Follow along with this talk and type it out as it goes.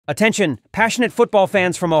Attention, passionate football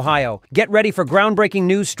fans from Ohio. Get ready for groundbreaking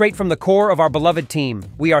news straight from the core of our beloved team.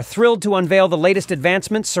 We are thrilled to unveil the latest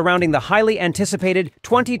advancements surrounding the highly anticipated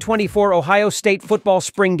 2024 Ohio State football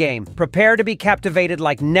spring game. Prepare to be captivated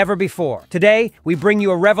like never before. Today, we bring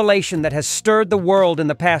you a revelation that has stirred the world in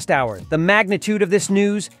the past hour. The magnitude of this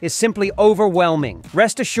news is simply overwhelming.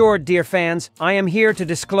 Rest assured, dear fans, I am here to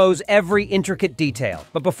disclose every intricate detail.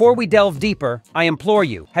 But before we delve deeper, I implore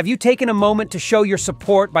you, have you taken a moment to show your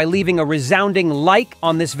support by leaving a resounding like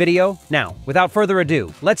on this video? Now, without further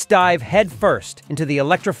ado, let's dive headfirst into the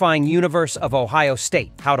electrifying universe of Ohio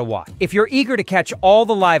State. How to watch. If you're eager to catch all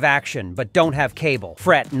the live action but don't have cable,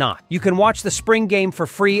 fret not. You can watch the spring game for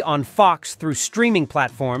free on Fox through streaming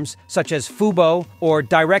platforms such as Fubo or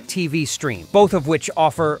DirecTV Stream, both of which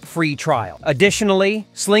offer free trial. Additionally,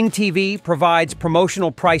 Sling TV provides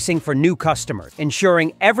promotional pricing for new customers,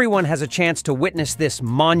 ensuring everyone has a chance to witness this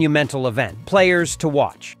monumental event. Players to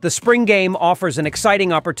watch. The spring game offers an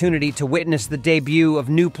exciting opportunity to witness the debut of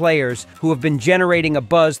new players who have been generating a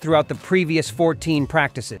buzz throughout the previous 14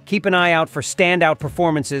 practices. Keep an eye out for standout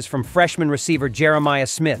performances from freshman receiver Jeremiah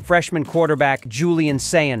Smith, freshman quarterback Julian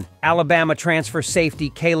Sayin, Alabama transfer safety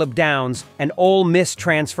Caleb Downs, and Ole Miss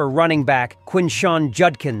transfer running back Quinshawn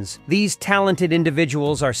Judkins. These talented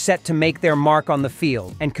individuals are set to make their mark on the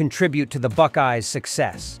field and contribute to the Buckeyes'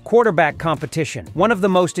 success. Quarterback competition. One of the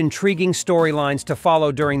most intriguing storylines to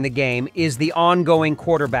follow during the game is the ongoing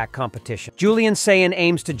quarterback competition. Julian Sayin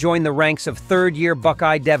aims to join the ranks of third-year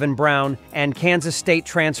Buckeye Devin Brown and Kansas State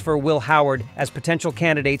transfer Will Howard as potential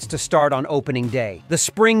candidates to start on opening day. The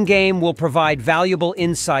spring game will provide valuable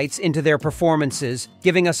insights into their performances,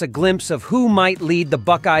 giving us a glimpse of who might lead the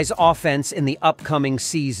Buckeyes offense in the upcoming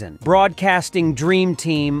season. Broadcasting Dream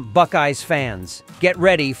Team Buckeyes fans, get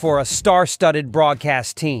ready for a star-studded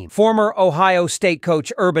broadcast team. Former Ohio State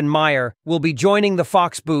coach Urban Meyer will be joining the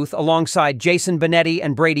Fox booth alongside Jason Benetti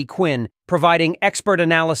and Brady Quinn, providing expert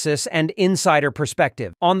analysis and insider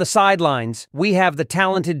perspective. On the sidelines, we have the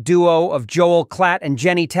talented duo of Joel Klatt and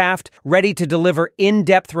Jenny Taft ready to deliver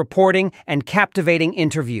in-depth reporting and captivating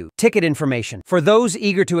interviews. Ticket information. For those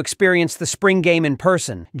eager to experience the spring game in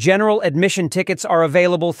person, general admission tickets are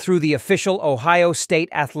available through the official Ohio State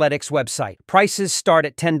Athletics website. Prices start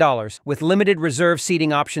at $10, with limited reserve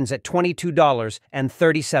seating options at $22 and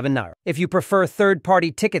 $37. If you prefer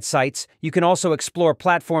third-party ticket sites, you can also explore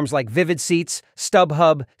platforms like Vivid Seats,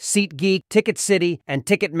 StubHub, SeatGeek, Ticket City, and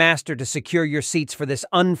Ticketmaster to secure your seats for this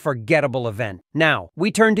unforgettable event. Now,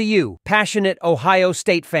 we turn to you, passionate Ohio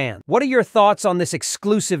State fan. What are your thoughts on this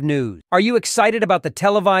exclusive news? Are you excited about the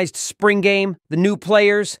televised spring game, the new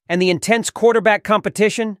players, and the intense quarterback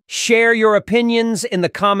competition? Share your opinions in the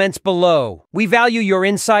comments below. We value your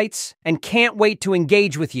insights and can't wait to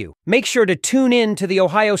engage with you. Make sure to tune in to the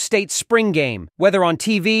Ohio State spring game, whether on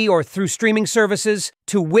TV or through streaming services,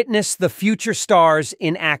 to witness the future stars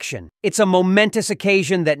in action. It's a momentous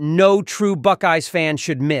occasion that no true Buckeyes fan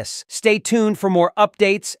should miss. Stay tuned for more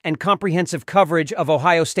updates and comprehensive coverage of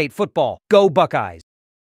Ohio State football. Go Buckeyes!